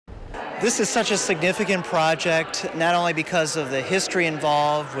This is such a significant project, not only because of the history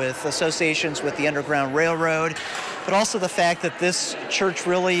involved with associations with the Underground Railroad, but also the fact that this church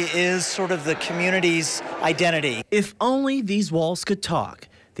really is sort of the community's identity. If only these walls could talk,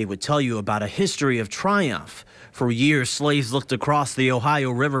 they would tell you about a history of triumph. For years, slaves looked across the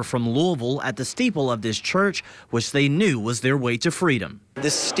Ohio River from Louisville at the steeple of this church, which they knew was their way to freedom.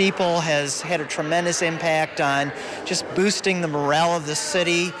 This steeple has had a tremendous impact on just boosting the morale of the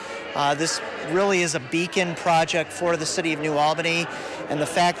city. This really is a beacon project for the city of New Albany, and the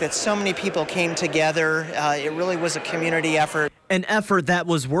fact that so many people came together, it really was a community effort. An effort that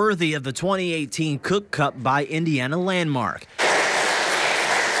was worthy of the 2018 Cook Cup by Indiana Landmark.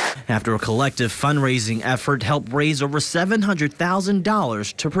 After a collective fundraising effort helped raise over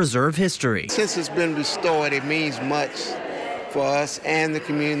 $700,000 to preserve history. Since it's been restored, it means much for us and the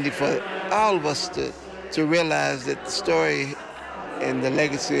community, for all of us to realize that the story and the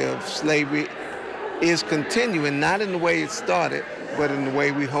legacy of slavery is continuing, not in the way it started, but in the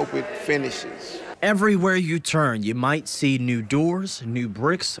way we hope it finishes. Everywhere you turn, you might see new doors, new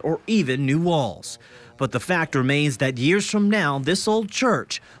bricks, or even new walls. But the fact remains that years from now, this old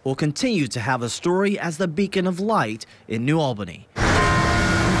church will continue to have a story as the beacon of light in New Albany.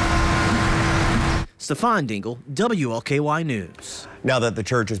 Stefan Dingle, WLKY News. Now that the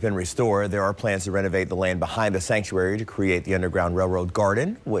church has been restored, there are plans to renovate the land behind the sanctuary to create the Underground Railroad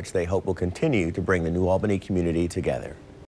Garden, which they hope will continue to bring the New Albany community together.